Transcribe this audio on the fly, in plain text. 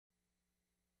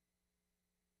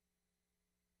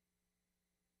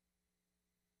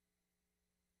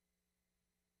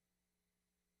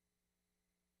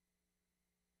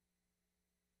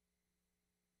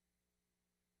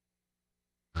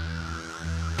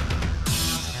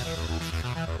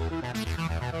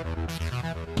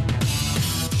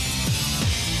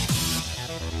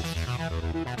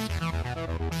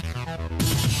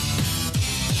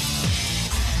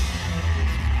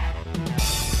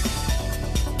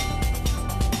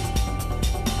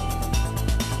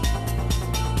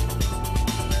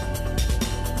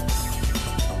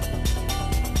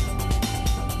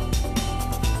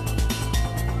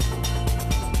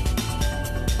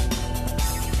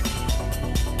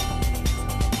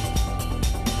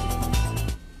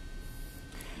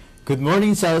Good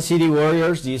morning, South City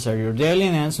Warriors. These are your daily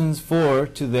announcements for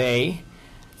today,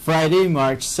 Friday,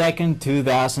 March 2nd,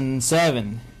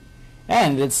 2007.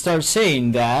 And let's start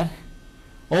saying that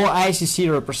all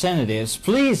ICC representatives,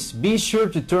 please be sure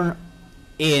to turn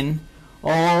in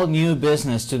all new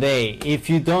business today. If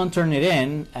you don't turn it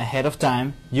in ahead of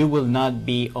time, you will not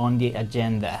be on the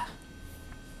agenda.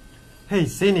 Hey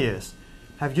seniors,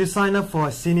 have you signed up for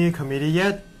a senior committee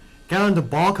yet? Get on the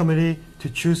ball committee to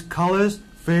choose colors,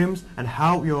 themes, and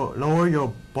how you'll lower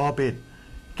your ball bid.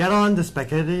 Get on the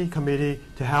spaghetti committee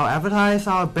to help advertise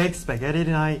our big spaghetti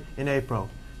night in April.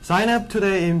 Sign up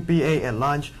today in BA at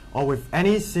lunch or with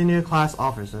any senior class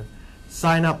officer.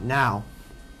 Sign up now.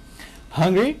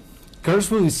 Hungry?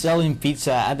 Curse will be selling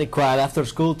pizza at the quad after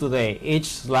school today. Each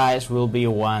slice will be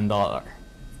 $1.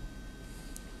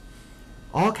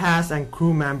 All cast and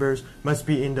crew members must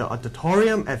be in the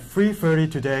auditorium at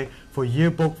 3:30 today for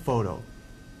yearbook photo.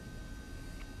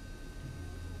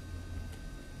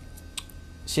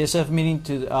 CSF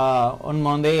meeting on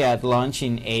Monday at lunch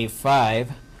in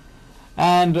A5,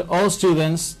 and all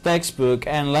students' textbook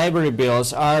and library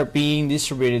bills are being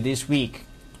distributed this week.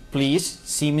 Please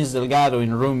see Ms. Delgado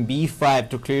in room B5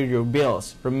 to clear your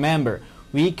bills. Remember,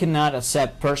 we cannot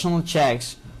accept personal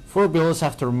checks for bills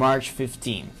after March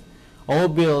 15th. All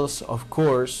bills, of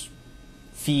course,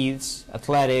 feeds,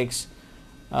 athletics,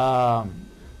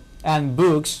 and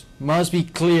books must be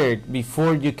cleared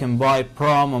before you can buy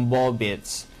prom and ball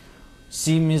bids.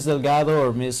 See Ms. Delgado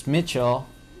or Ms. Mitchell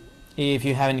if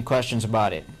you have any questions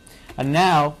about it. And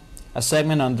now, a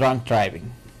segment on drunk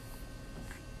driving.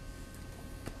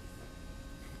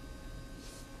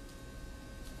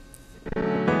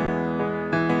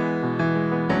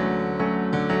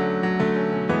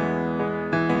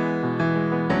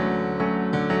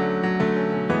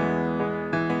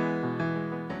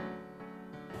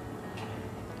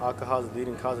 Alcohol is the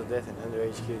leading cause of death in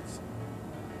underage kids.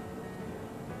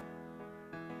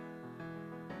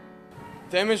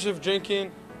 The image of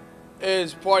drinking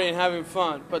is partying and having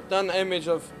fun, but not the image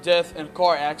of death and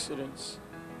car accidents.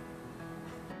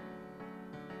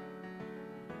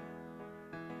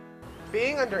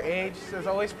 Being underage, there's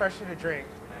always pressure to drink.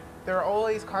 There are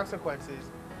always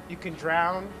consequences. You can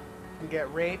drown, you can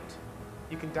get raped,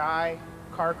 you can die,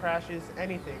 car crashes,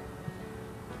 anything.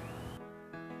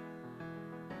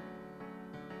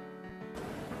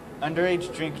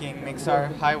 Underage drinking makes our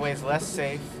highways less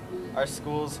safe, our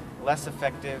schools less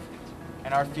effective,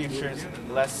 and our futures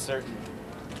less certain.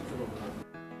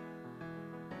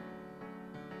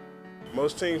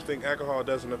 Most teens think alcohol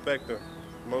doesn't affect them.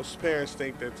 Most parents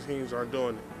think that the teens aren't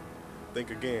doing it. Think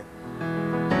again.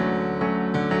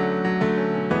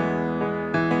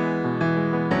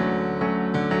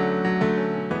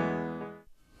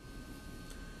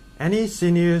 Any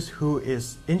seniors who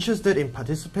is interested in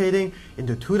participating in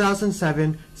the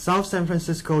 2007 South San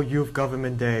Francisco Youth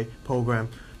Government Day program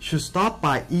should stop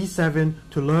by E7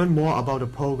 to learn more about the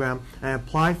program and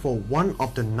apply for one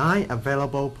of the 9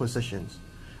 available positions.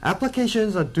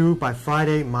 Applications are due by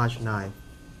Friday, March 9.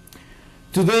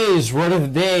 Today's word of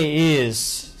the day is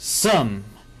sum,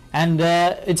 and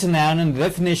it's a noun, and the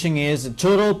definition is the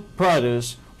total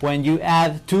produce when you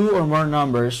add 2 or more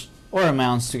numbers or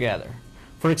amounts together.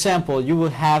 For example, you will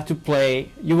have to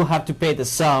pay the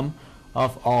sum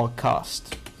of all costs.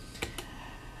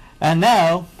 And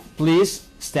now, please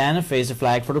stand and face the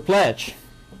flag for the pledge.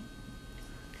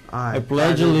 I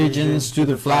pledge allegiance to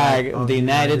the flag of the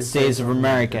United States of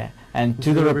America and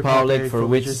to the republic for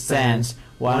which it stands,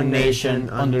 one nation,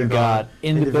 under God,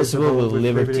 indivisible, with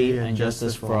liberty and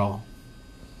justice for all.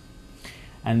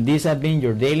 And these have been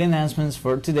your daily announcements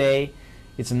for today.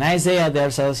 It's a nice day out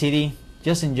there, South City.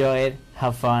 Just enjoy it,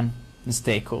 have fun, and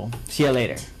stay cool. See you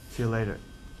later. See you later.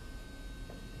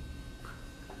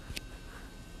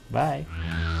 Bye.